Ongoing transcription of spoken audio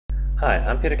Hi,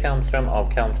 I'm Peter Kalmström of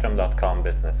Kalmström.com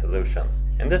Business Solutions.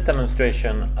 In this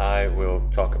demonstration, I will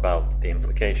talk about the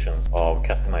implications of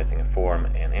customizing a form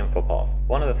in InfoPath.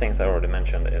 One of the things I already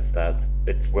mentioned is that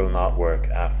it will not work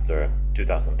after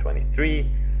 2023,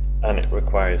 and it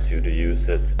requires you to use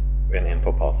it in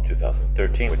InfoPath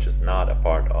 2013, which is not a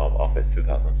part of Office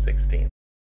 2016.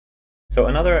 So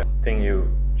another thing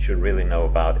you should really know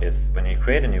about is when you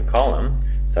create a new column,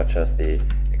 such as the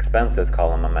expenses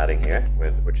column I'm adding here,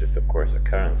 which is of course a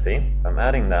currency. I'm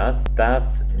adding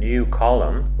that new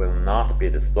column will not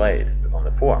be displayed on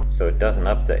the form, so it doesn't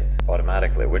update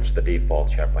automatically, which the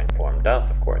default SharePoint form does,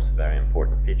 of course. Very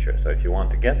important feature. So if you want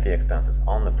to get the expenses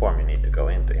on the form, you need to go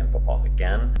into InfoPath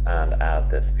again and add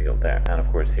this field there. And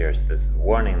of course here's this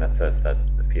warning that says that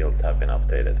the fields have been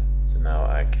updated. So now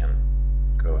I can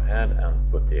go ahead and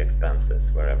put the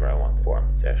expenses wherever I want the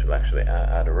form. See, I should actually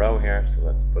add a row here, so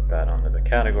let's put that under the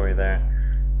category there.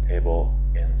 Table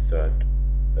insert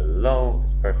below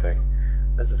is perfect.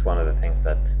 This is one of the things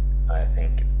that I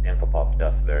think InfoPath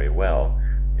does very well.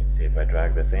 You see, if I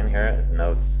drag this in here, it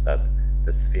notes that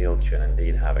this field should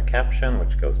indeed have a caption,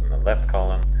 which goes in the left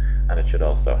column, and it should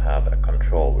also have a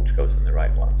control, which goes in the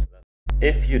right one. So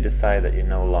if you decide that you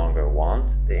no longer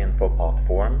want the InfoPath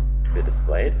form to be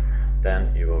displayed,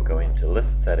 then you will go into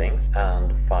list settings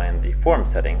and find the form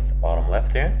settings bottom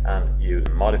left here, and you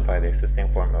modify the existing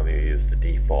form, or you use the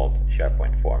default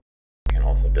SharePoint form. You can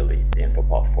also delete the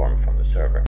InfoPath form from the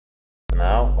server.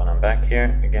 Now when I'm back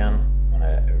here again, when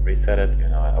I reset it,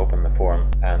 I open the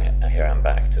form, and here I'm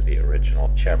back to the original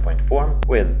SharePoint form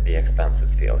with the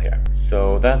expenses field here.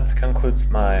 So that concludes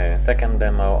my second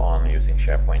demo on using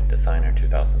SharePoint Designer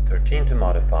 2013 to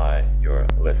modify your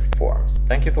list forms.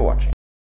 Thank you for watching.